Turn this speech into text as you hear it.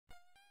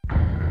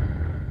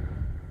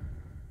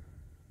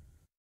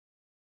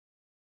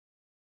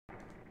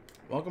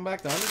Welcome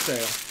back to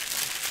Undertale.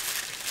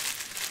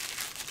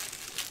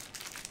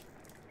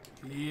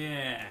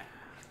 Yeah.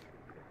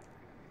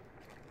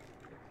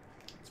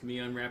 It's me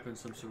unwrapping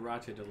some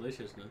sriracha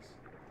deliciousness.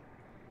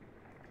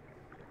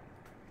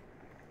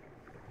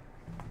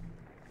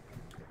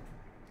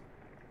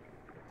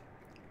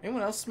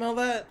 Anyone else smell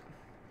that?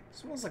 It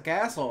smells like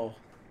asshole.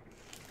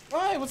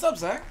 Oh, hey, what's up,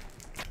 Zach?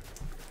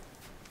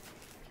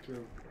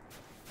 True.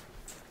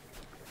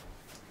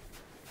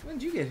 When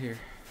did you get here?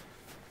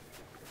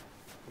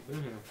 I've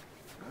been here.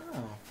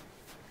 Oh.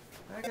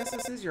 I guess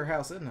this is your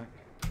house, isn't it?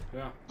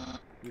 Yeah.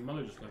 Your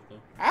mother just left though.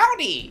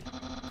 Howdy!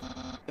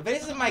 If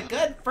it isn't my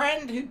good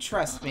friend who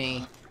trusts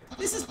me,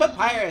 this is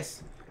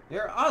Papyrus.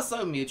 You're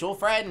also a mutual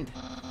friend.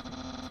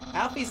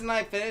 Alphys and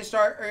I finished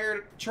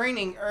our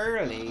training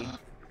early.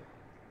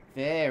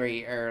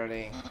 Very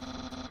early.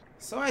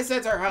 So I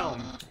sent her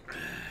home.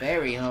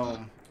 Very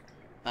home.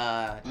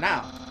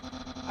 Now,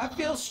 I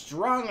feel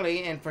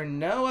strongly and for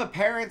no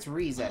apparent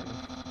reason.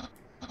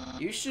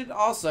 You should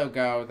also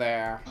go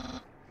there.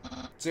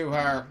 To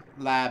her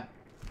lab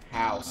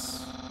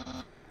house.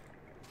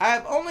 I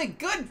have only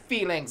good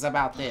feelings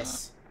about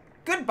this.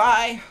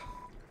 Goodbye.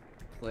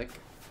 Click.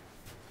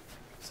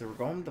 So we're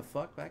going the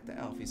fuck back to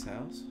Alfie's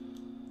house.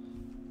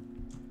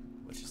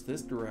 Which is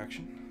this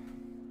direction.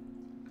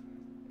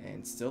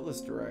 And still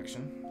this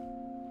direction.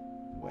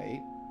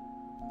 Wait.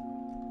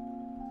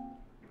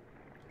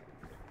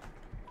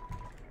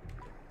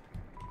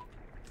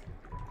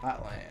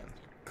 Hotland.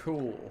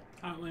 Cool.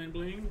 Hotland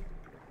bling.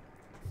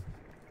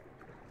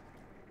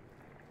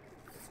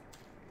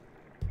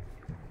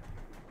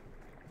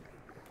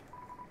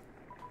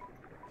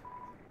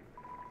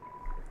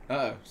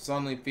 Uh-oh.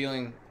 Suddenly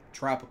feeling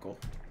tropical.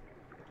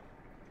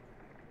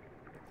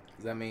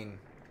 Does that mean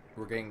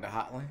we're getting to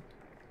Hotland?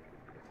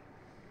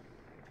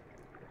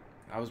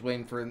 I was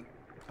waiting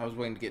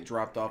to get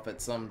dropped off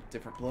at some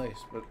different place,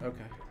 but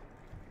okay.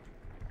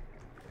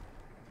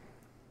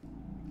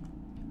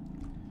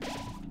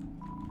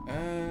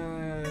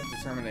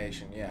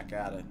 Determination. Yeah,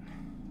 got it.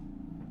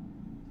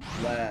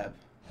 Lab.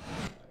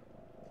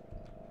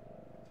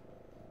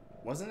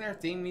 Wasn't there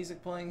theme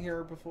music playing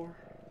here before?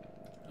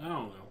 I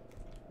don't know.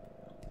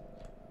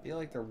 I feel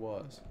like there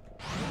was.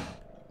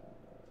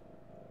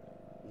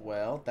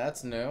 Well,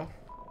 that's new.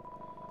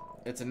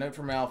 It's a note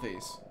from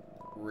Alfie's.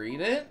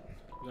 Read it?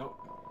 Nope.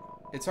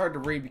 It's hard to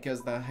read because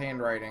of the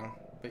handwriting,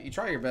 but you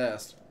try your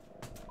best.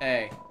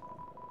 Hey,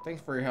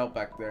 thanks for your help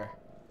back there.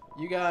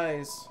 You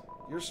guys,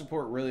 your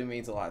support really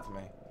means a lot to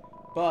me.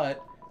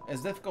 But,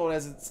 as difficult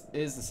as it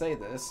is to say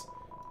this,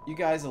 you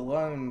guys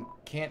alone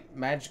can't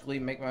magically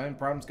make my own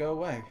problems go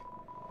away.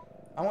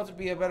 I want to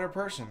be a better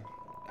person.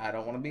 I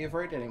don't want to be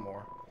afraid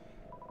anymore.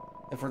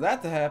 And for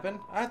that to happen,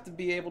 I have to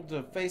be able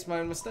to face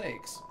my own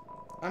mistakes.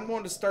 I'm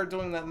going to start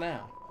doing that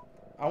now.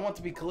 I want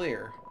to be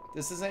clear.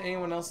 This isn't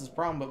anyone else's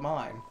problem but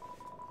mine.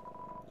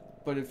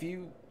 But if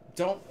you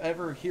don't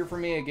ever hear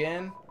from me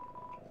again,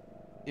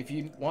 if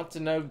you want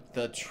to know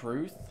the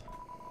truth,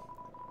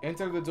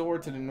 enter the door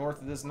to the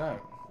north of this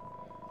note.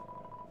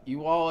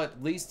 You all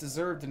at least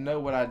deserve to know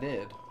what I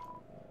did.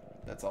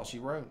 That's all she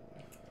wrote.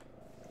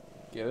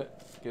 Get it?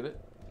 Get it?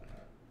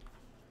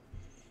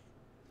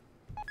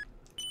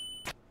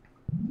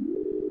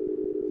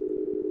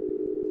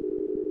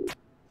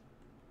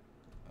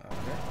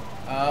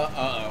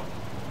 Uh-oh.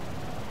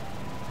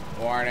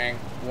 Warning,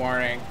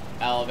 warning,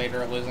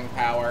 elevator losing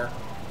power.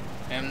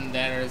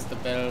 Ender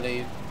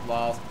stability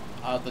lost,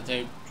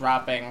 altitude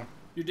dropping.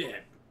 You're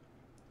dead.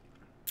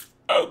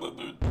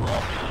 Altitude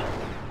dropping.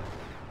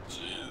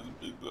 Jeez,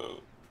 pizza.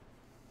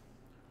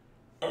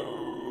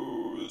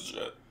 Oh,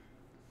 shit.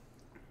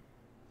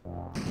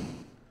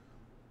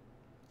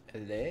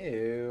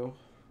 Hello?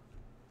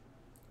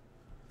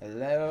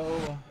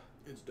 Hello?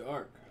 It's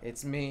dark.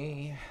 It's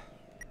me.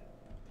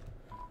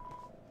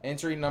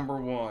 Entry number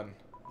 1.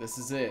 This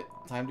is it.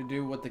 Time to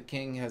do what the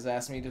king has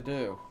asked me to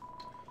do.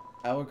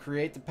 I will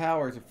create the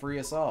power to free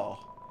us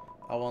all.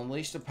 I will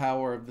unleash the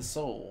power of the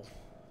soul.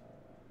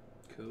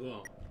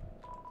 Cool.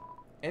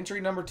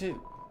 Entry number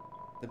 2.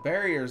 The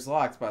barrier is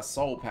locked by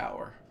soul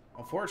power.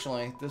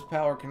 Unfortunately, this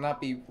power cannot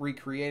be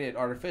recreated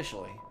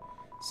artificially.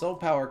 Soul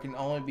power can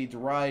only be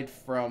derived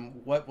from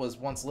what was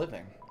once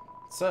living.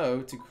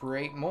 So, to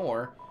create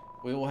more,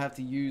 we will have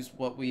to use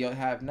what we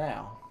have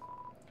now.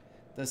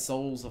 The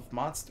souls of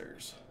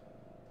monsters.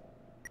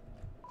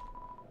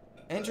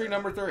 Entry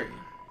number 3.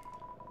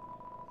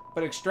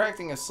 But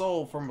extracting a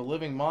soul from a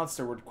living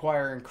monster would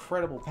require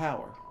incredible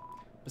power.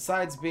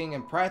 Besides being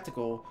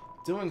impractical,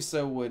 doing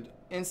so would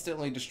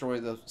instantly destroy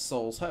the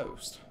soul's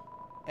host.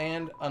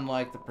 And,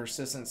 unlike the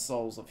persistent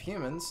souls of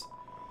humans,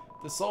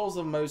 the souls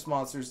of most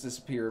monsters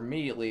disappear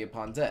immediately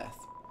upon death.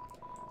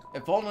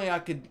 If only I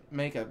could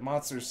make a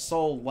monster's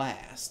soul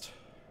last.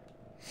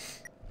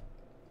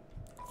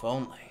 If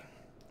only.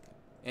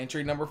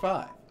 Entry number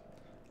 5.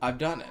 I've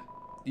done it.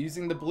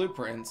 Using the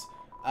blueprints,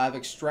 I've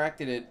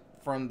extracted it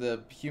from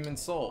the human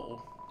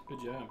soul.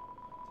 Good job.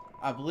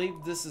 I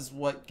believe this is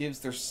what gives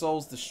their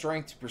souls the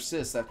strength to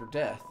persist after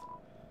death.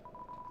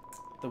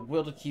 The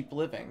will to keep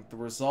living. The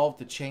resolve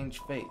to change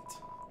fate.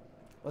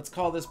 Let's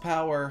call this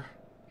power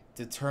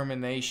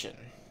determination.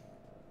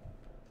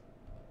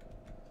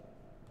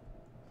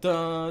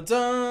 Dun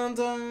dun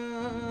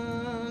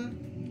dun.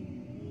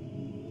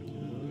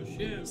 Oh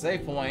shit.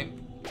 Save point.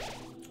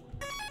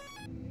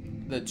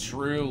 The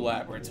true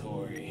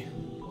laboratory.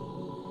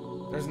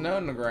 There's a note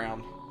on the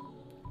ground.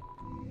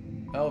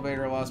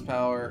 Elevator lost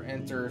power.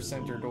 Enter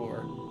center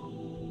door.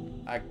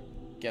 I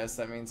guess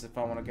that means if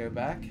I want to go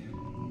back.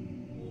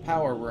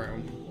 Power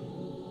room.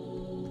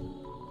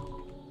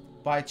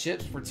 Buy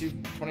chips for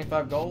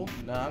 225 gold?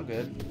 No, I'm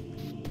good.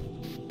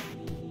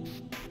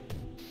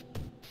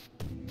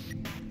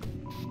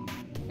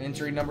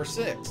 Entry number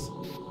 6.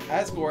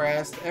 Asgore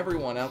asked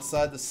everyone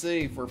outside the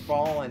city for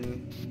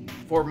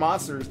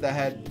monsters that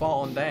had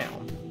fallen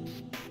down.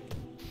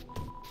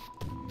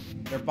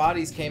 Their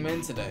bodies came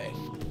in today.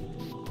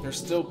 They're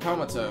still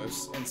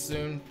comatose, and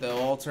soon they'll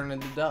all turn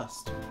into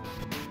dust.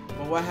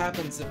 But what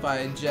happens if I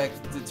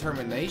inject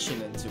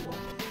determination into them?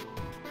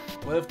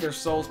 What if their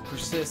souls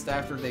persist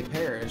after they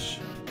perish?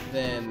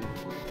 Then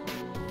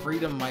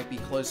freedom might be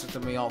closer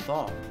than we all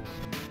thought.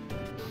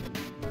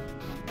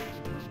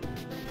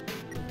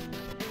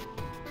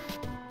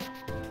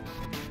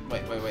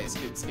 Wait,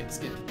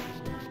 skip.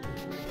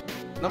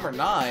 Number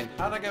 9?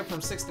 How'd I go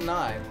from 6 to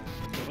 9?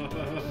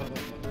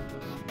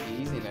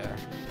 Easy there.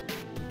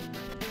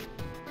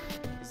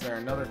 Is there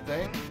another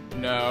thing?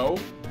 No.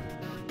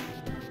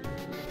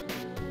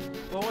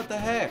 Well, what the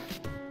heck?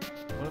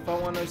 What if I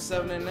want to know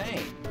 7 and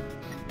 8?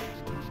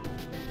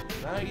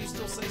 No, you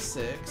still say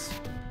 6.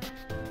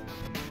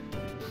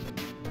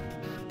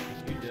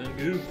 You done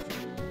goof.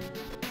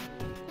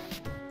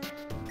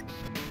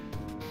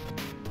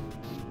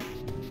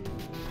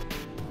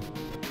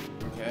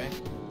 Okay.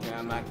 Can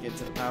I not get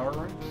to the power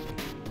room?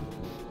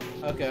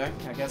 Okay,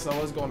 I guess I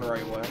was going the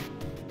right way.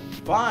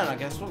 Fine, I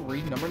guess we'll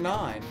read number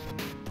 9.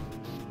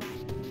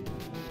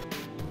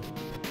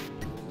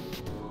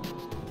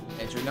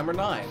 Entry number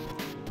 9.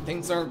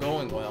 Things aren't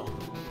going well.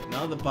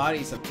 None of the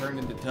bodies have turned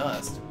into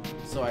dust,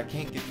 so I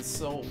can't get the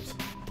souls.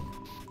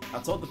 I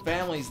told the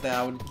families that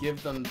I would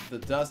give them the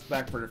dust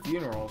back for their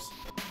funerals.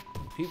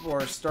 People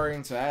are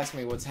starting to ask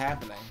me what's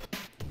happening.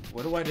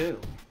 What do I do?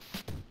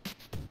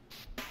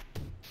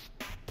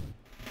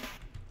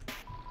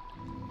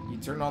 You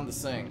turn on the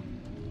sink.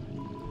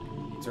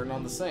 You turn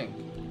on the sink.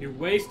 You're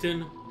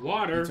wasting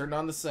water. You turned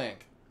on the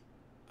sink.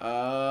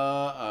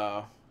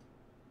 Uh-oh.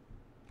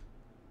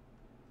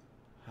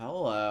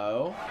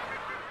 Hello.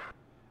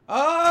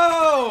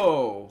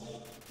 Oh!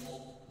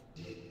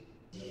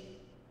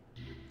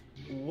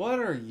 What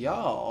are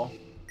y'all?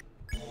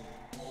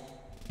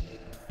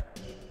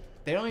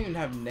 They don't even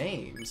have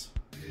names.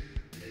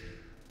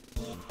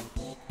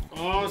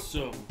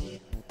 Awesome.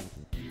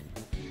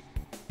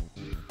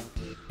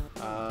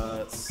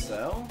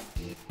 Cell?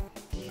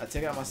 I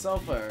take out my cell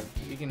phone.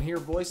 You can hear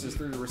voices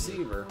through the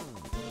receiver.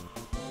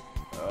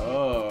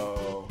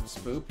 Oh,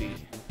 spoopy.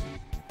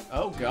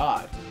 Oh,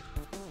 God.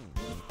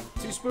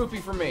 Too spoopy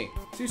for me.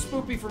 Too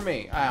spoopy for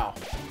me. Ow.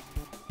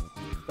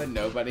 But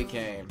nobody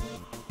came.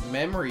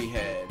 Memory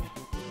head.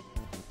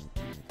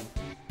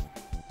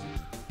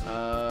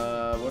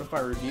 What if I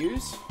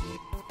refuse?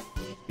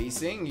 Be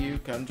seeing you.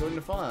 Come join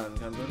the fun.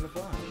 Come join the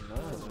fun. Oh.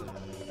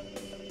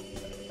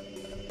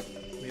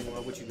 I mean, why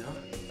would you not?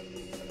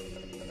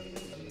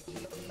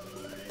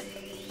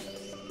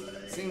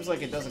 Seems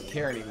like it doesn't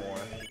care anymore.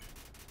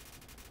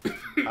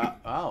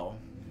 Oh.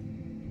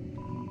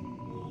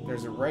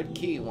 There's a red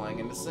key lying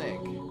in the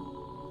sink.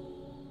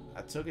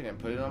 I took it and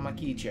put it on my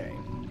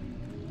keychain.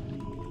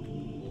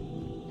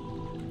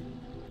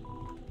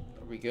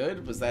 Are we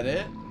good? Was that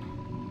it?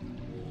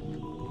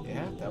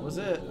 Yeah, that was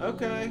it.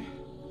 Okay.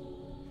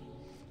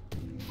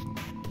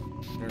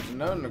 There's a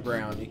note on the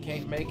ground. You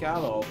can't make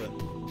out all of it.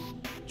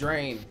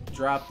 Drain.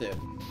 Dropped it.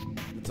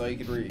 That's all you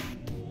could read.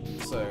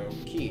 So,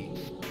 key.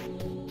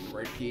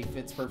 Red key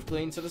fits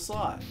perfectly into the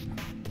slot.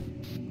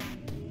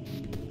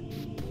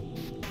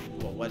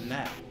 Well, what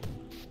now?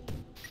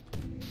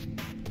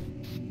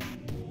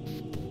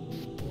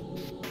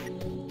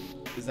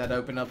 Does that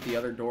open up the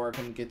other door I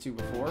couldn't get to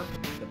before?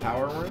 The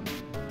power room?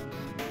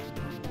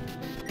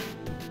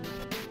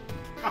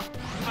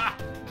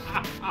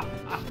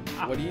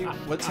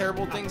 What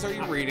terrible things are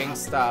you reading?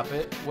 Stop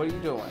it. What are you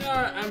doing?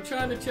 Alright, I'm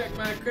trying to check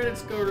my credit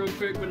score real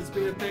quick, but it's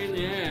been a pain in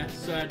the ass.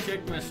 So I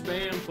checked my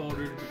spam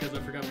folder because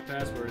I forgot my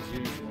password as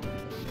usual.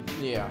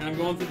 Yeah. And I'm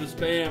going through the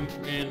spam,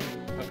 and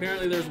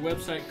apparently there's a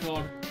website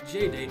called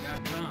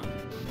jdate.com.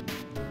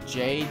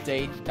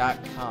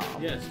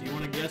 jdate.com. Yes, do you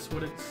want to guess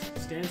what it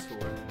stands for?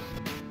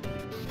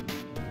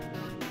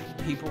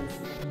 People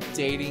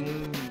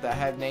dating that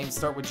have names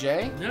start with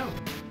J? No.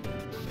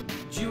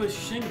 Jewish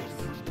shingles.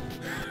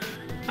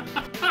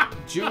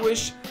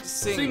 Jewish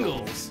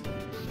singles.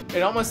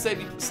 It almost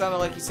sounded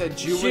like you said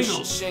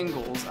Jewish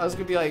shingles. I was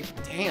gonna be like,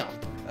 damn,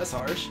 that's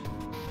harsh.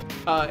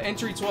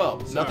 Entry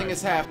 12. Sorry. Nothing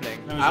is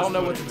happening. That was I don't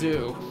just know what to funny.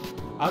 do.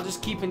 I'll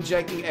just keep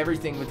injecting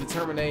everything with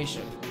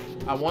determination.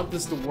 I want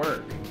this to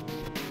work.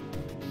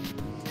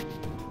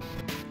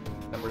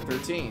 number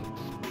 13.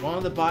 One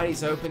of the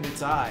bodies opened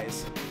its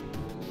eyes.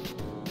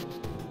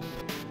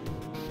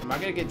 Am I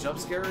gonna get jump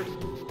scared?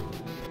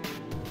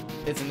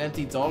 It's an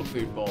empty dog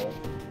food bowl.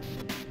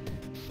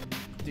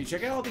 Dude,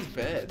 check out all these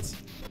beds.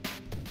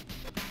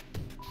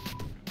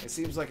 It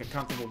seems like a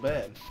comfortable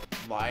bed.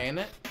 Lie in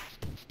it?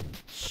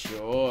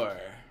 Sure.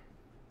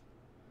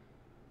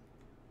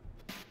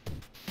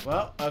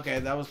 Well, okay,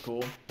 that was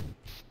cool.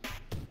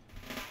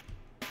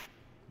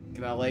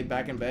 Can I lay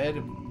back in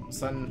bed?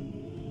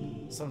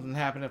 Something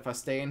happen if I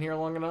stay in here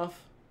long enough?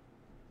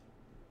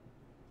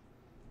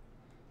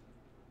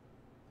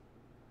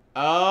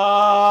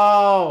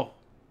 Oh!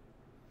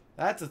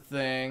 That's a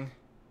thing.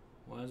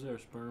 Why is there a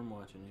sperm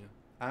watching you?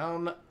 I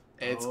don't know.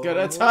 It's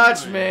gonna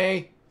touch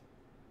me.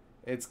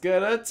 It's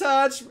gonna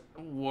touch me.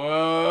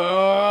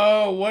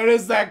 Whoa! What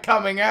is that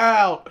coming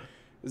out?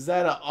 Is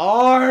that an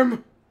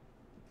arm?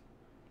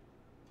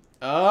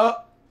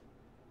 Oh.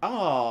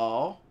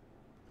 Oh.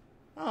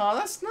 Oh,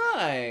 that's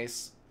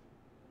nice.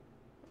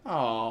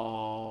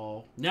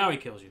 Oh. Now he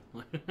kills you.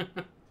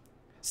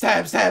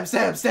 Stab, stab,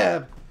 stab,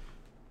 stab.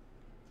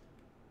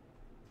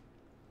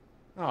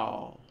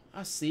 Oh,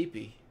 I'm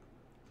sleepy.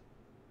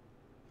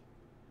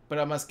 But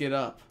I must get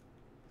up,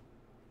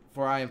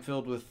 for I am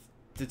filled with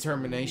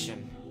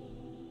determination.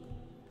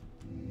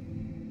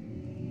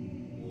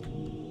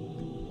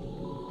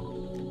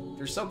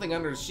 There's something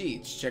under the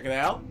sheets. Check it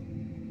out.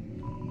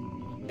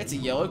 It's a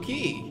yellow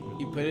key.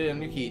 You put it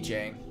on your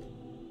keychain.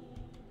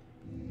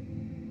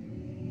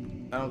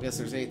 I don't guess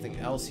there's anything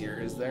else here,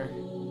 is there?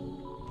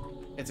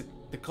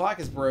 The clock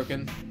is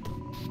broken.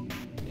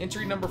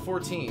 Entry number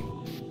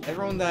 14.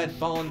 Everyone that had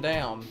fallen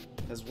down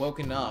has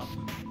woken up.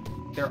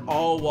 They're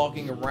all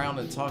walking around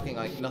and talking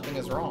like nothing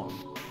is wrong.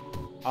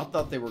 I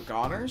thought they were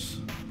goners.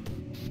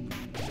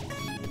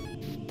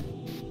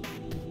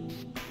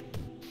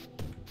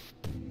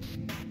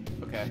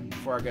 Okay,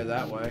 before I go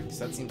that way, because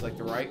that seems like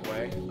the right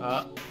way.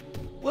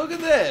 Look at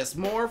this!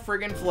 More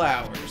friggin'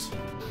 flowers.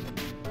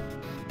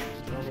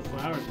 All the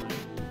flowers, man.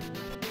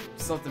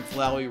 Something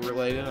flowery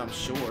related, I'm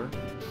sure.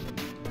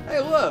 Hey,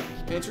 look!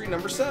 Entry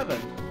number 7.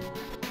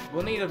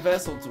 We'll need a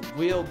vessel to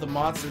wield the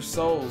monster's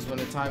souls when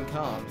the time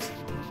comes.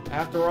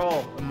 After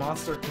all, a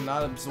monster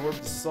cannot absorb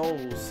the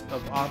souls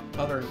of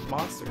other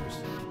monsters,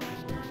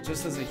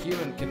 just as a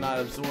human cannot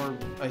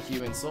absorb a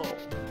human soul.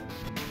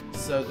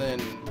 So then,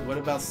 what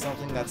about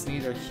something that's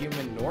neither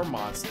human nor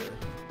monster?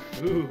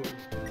 Ooh.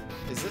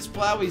 Is this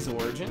Flowey's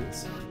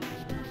origins?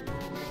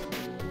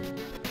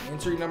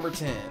 Entry number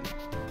 10.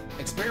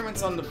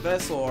 Experiments on the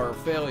vessel are a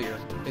failure.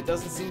 It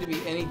doesn't seem to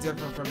be any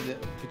different from the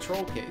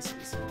control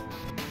cases.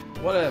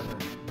 Whatever.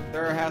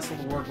 They're a hassle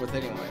to work with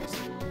anyways.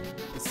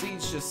 The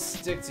seeds just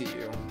stick to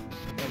you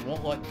and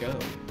won't let go.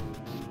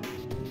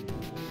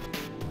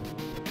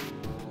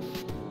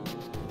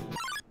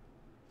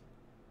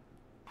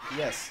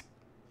 Yes.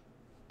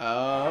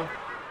 Oh.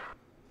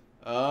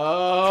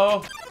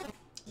 Oh.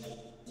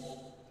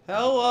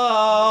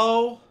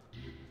 Hello.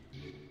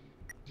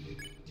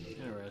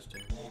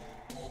 Interesting.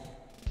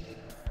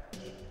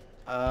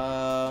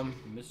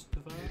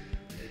 Mystified?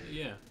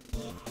 Yeah.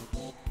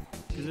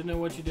 Because isn't that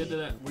what you did to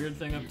that weird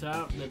thing up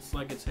top that's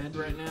like its head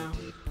right now?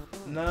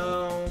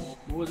 No.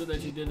 What was it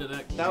that you did to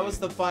that? That was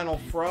the final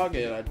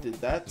frogget I did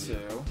that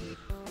to.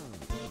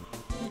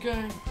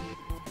 Okay.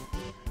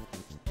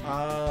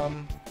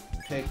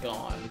 Pick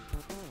on.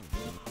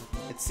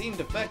 It seemed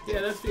effective.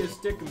 Yeah, that's the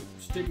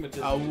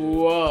stigmatism.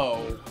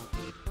 Whoa.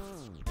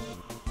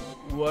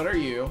 What are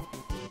you?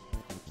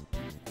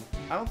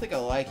 I don't think I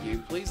like you.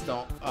 Please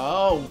don't.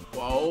 Oh,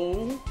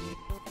 whoa.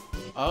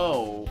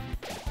 Oh.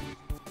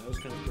 That was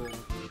kind of cool.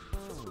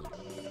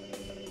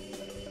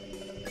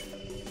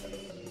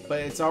 But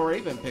it's already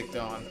been picked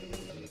on.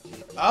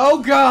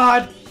 Oh,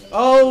 God.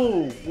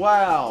 Oh,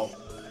 wow.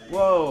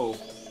 Whoa.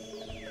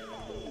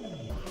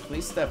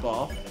 Please step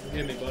off.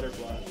 Give me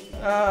butterflies.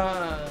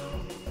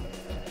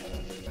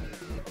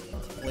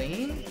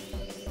 Clean?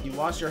 You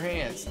wash your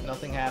hands.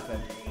 Nothing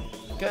happened.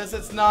 Because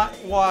it's not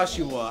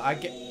Washua. I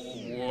get...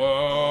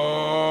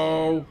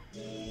 Whoa.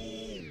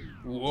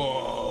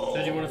 Whoa.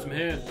 Said you wanted some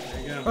head.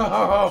 There you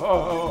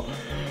go.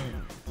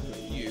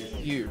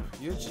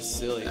 You're just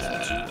silly as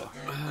what you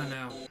are.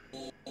 No.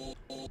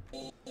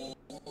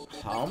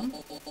 Hum?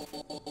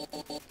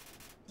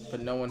 But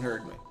no one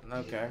heard me.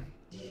 Okay.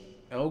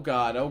 Oh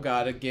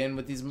god, again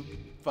with these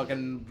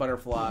fucking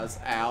butterflies.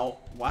 Ow.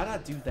 Why'd I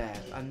do that?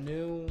 I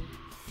knew...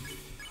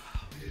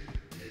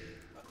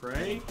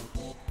 Pray?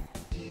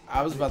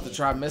 I was about to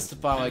try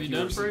Mystify like you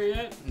Have you done Pray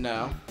yet?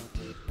 No.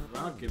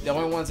 I'll give The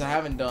only ones I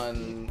haven't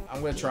done,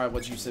 I'm gonna try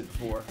what you said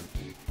before.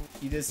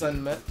 You did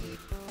Sun...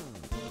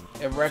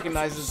 It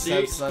recognizes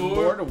See, Sun score,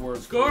 Board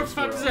awards. Score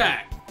fuck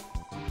Zach!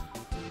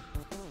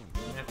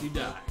 After you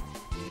die.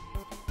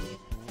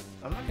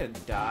 I'm not gonna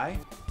die.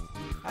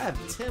 I have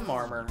Tim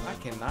armor. I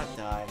cannot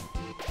die.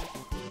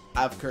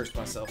 I've cursed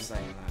myself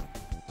saying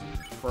that.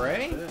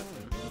 Pray?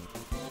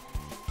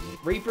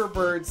 Reaper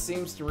Bird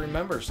seems to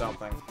remember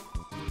something.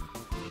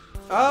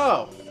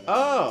 Oh!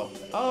 Oh!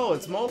 Oh,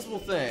 it's multiple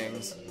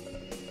things.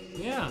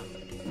 Yeah.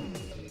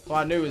 Well,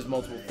 I knew it was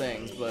multiple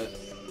things, but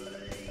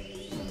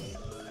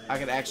I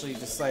could actually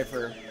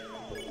decipher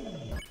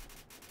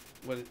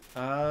what it,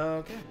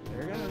 okay,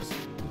 there it goes.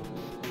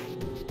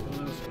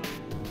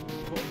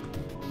 Cool.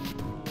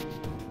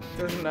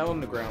 There's an L in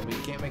the ground, but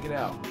you can't make it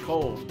out.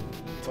 Cold.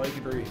 That's all you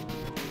can read.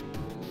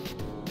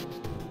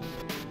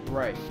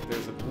 Right,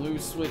 there's a blue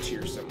switch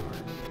here somewhere.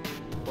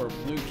 Or a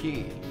blue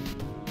key.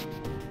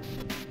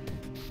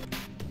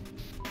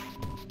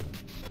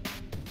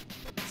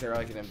 Is there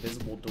like an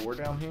invisible door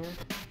down here?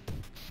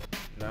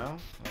 No?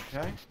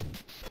 Okay.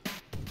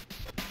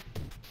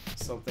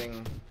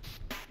 Something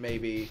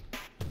maybe.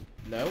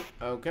 Nope.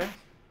 Okay.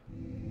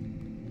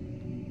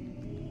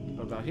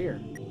 What about here?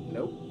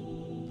 Nope.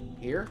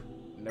 Here?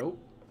 Nope.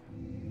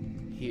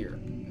 Here?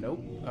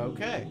 Nope.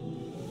 Okay.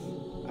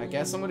 I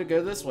guess I'm gonna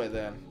go this way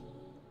then.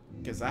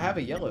 Because I have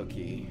a yellow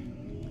key.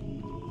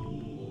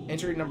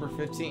 Entry number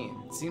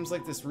 15. It seems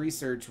like this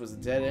research was a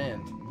dead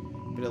end.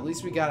 But at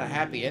least we got a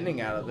happy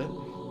ending out of it.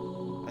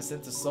 I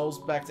sent the souls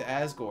back to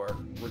Asgore,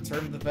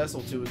 returned the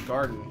vessel to his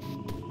garden,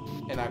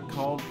 and I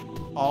called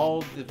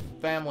all the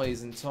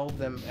families and told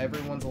them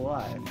everyone's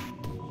alive.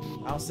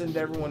 I'll send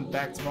everyone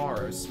back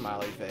tomorrow,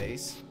 smiley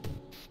face.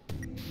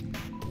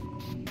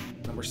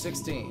 Number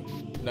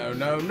 16. No,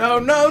 no, no,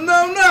 no,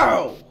 no,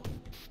 no!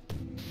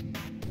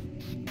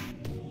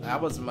 That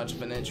wasn't much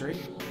of an entry.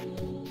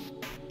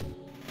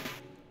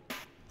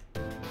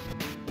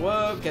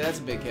 Whoa, okay, that's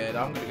a big head.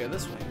 I'm gonna go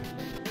this way.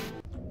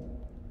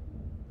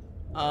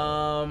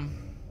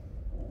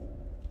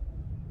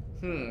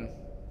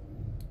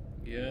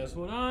 Guess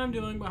what I'm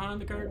doing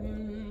behind the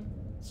curtain?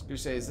 I was gonna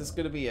say, is this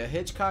gonna be a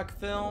Hitchcock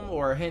film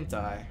or a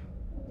hentai?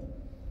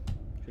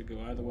 Could go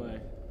either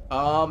way.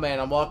 Oh man,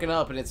 I'm walking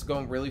up and it's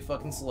going really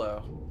fucking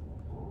slow.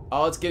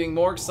 Oh, it's getting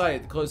more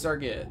excited the closer I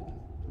get.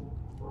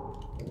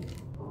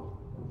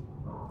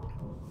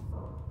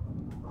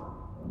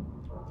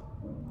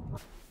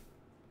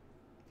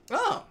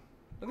 Oh,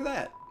 look at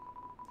that.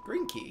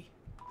 Green key.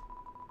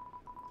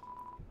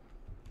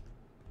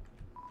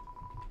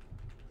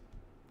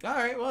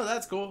 Alright, well,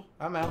 that's cool.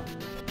 I'm out.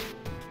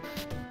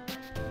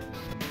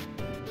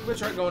 I'm gonna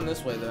try going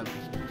this way then.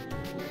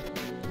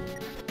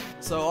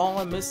 So all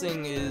I'm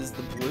missing is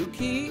the blue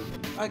key,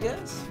 I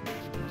guess?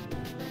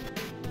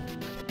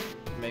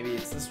 Maybe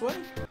it's this way?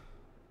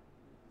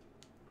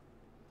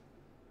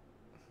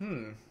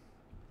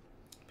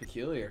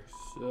 Peculiar.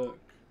 Suck.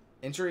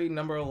 Entry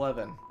number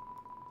 11.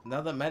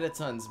 Now that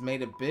Metaton's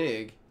made it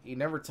big, he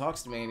never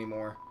talks to me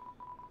anymore.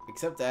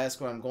 Except to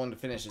ask when I'm going to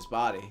finish his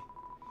body.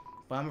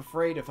 But I'm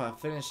afraid if I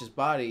finish his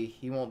body,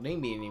 he won't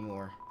need me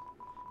anymore.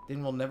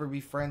 Then we'll never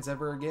be friends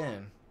ever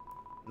again.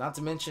 Not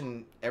to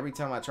mention, every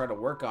time I try to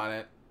work on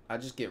it, I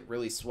just get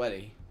really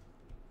sweaty.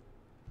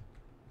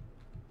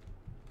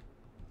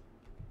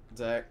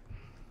 Zach?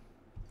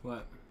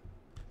 What?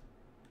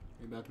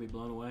 You're about to be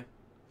blown away?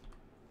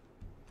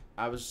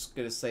 I was just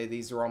gonna say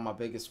these are all my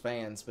biggest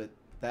fans, but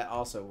that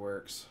also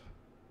works.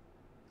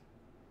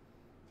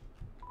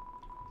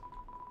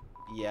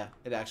 Yeah,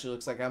 it actually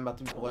looks like I'm about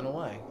to be blown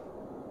away.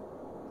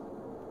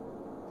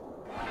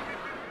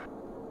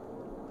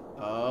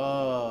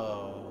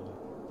 Oh.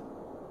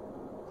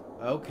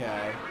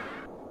 Okay.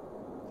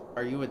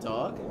 Are you a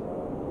dog?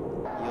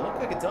 You look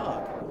like a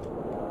dog.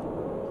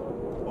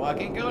 Well, I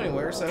can't go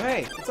anywhere, so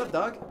hey, what's up,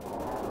 dog?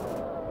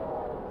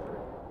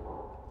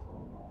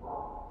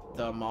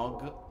 The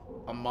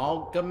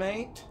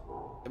amalgamate?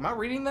 Am I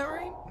reading that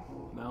right?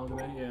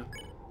 Amalgamate, yeah.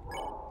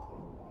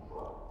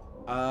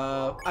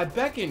 I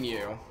beckon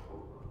you.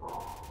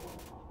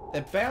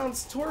 It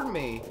bounced toward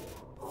me,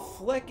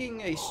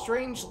 flecking a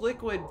strange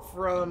liquid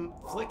from...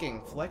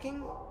 flecking?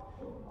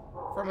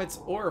 From its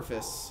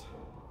orifice.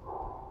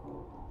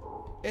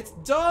 It's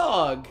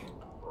dog!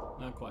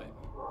 Not quite.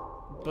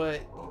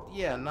 But,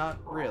 yeah, not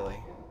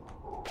really.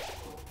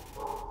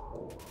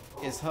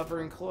 Is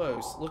hovering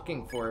close,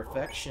 looking for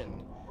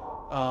affection.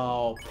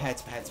 Oh,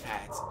 pets.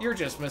 You're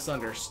just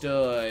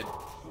misunderstood.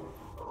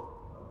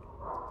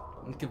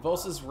 It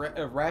convulses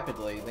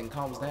rapidly, then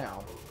calms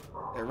down.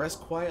 It rests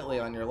quietly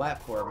on your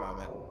lap for a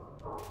moment.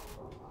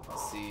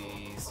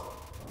 Sees.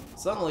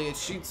 Suddenly, it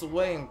shoots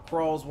away and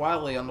crawls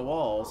wildly on the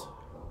walls.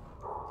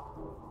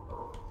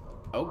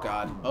 Oh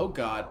god, oh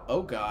god,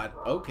 oh god,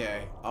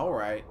 okay,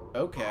 alright,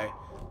 okay.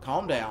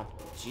 Calm down.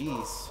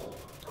 Jeez.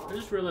 I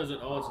just realized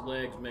that all its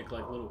legs make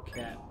like little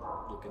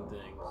cat-looking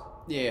things.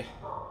 Yeah.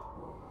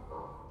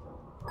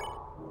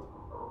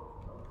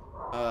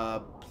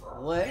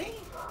 Play?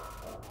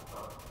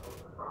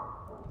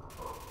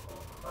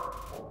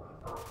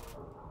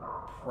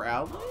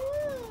 Proudly?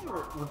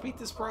 Repeat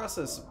this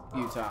process a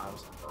few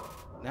times.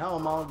 Now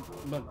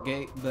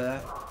Amalgamate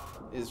that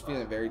is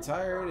feeling very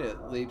tired.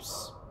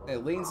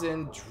 It leans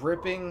in,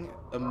 dripping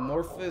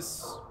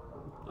amorphous.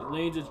 It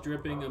leans its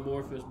dripping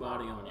amorphous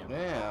body on you.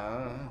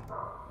 Yeah.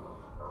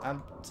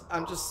 I'm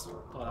just.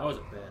 Oh, that was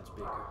a bad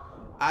speaker.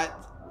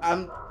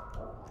 I'm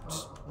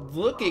just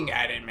looking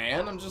at it,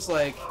 man. I'm just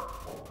like,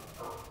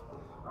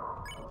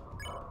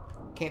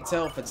 can't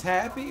tell if it's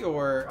happy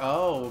or,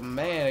 oh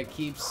man, it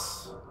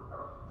keeps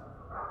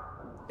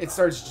it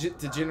starts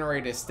to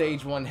generate a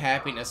stage 1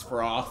 happiness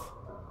froth.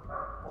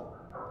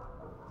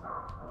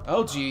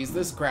 Oh geez,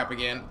 this is crap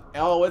again.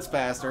 Oh, it's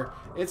faster.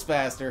 It's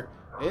faster.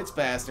 It's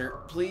faster.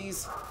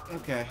 Please.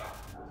 Okay.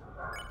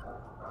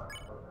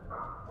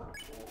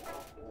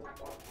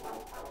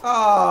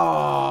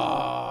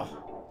 Oh.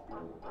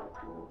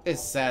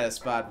 It's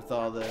satisfied with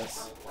all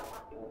this.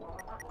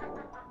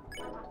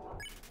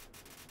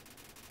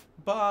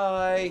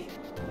 Bye.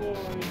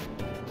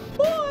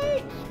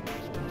 Bye.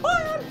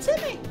 Bye, I'm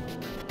Timmy.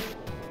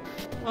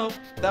 Oh,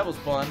 that was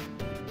fun.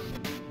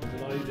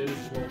 And all you did is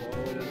just walk all the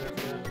way down there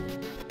for that.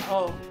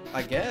 Oh,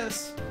 I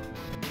guess.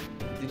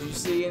 Did you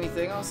see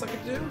anything else I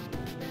could do?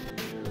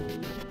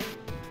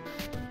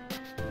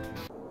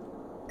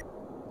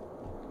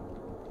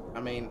 I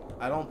mean,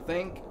 I don't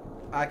think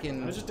I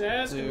can. I was just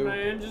asking,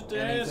 man. Just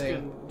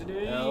asking.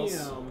 else.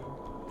 Damn.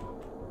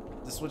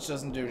 The Switch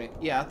doesn't do anything.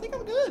 Yeah, I think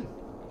I'm good.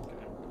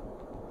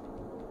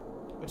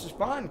 Which is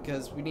fine,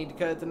 because we need to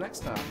cut it the next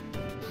time.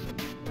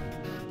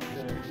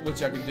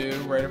 Which I can do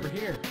right over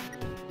here.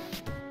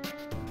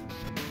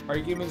 Are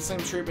you giving me the same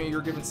treatment you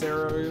were giving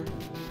Sarah earlier?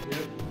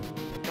 Yep.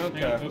 Okay.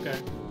 Yeah, okay.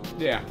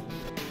 Yeah.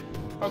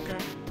 Okay.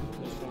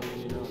 That's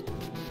fine, you know.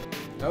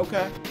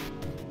 Okay.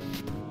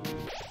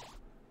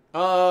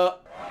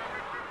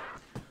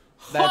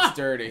 That's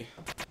dirty.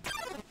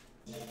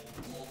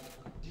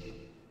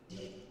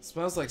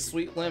 Smells like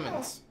sweet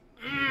lemons.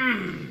 Is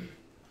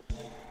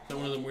that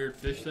one of them weird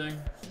fish things?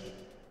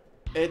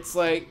 It's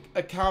like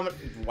a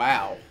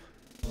wow.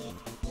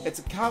 It's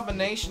a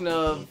combination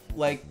of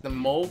like the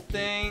mold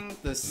thing,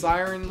 the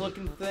siren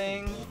looking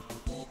thing,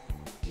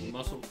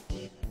 Muscle?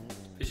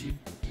 Fishy?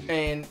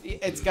 and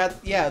it's got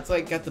it's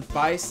like got the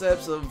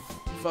biceps of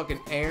fucking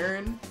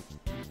Aaron.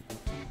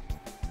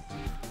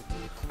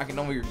 I can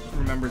only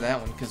remember that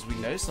one because we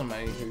know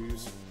somebody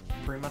who's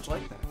pretty much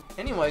like that.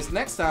 Anyways,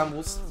 next time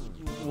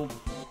we'll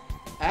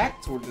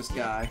act toward this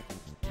guy.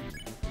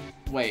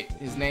 Wait,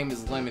 his name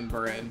is Lemon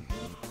Bread.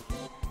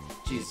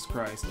 Jesus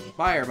Christ.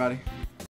 Bye, everybody.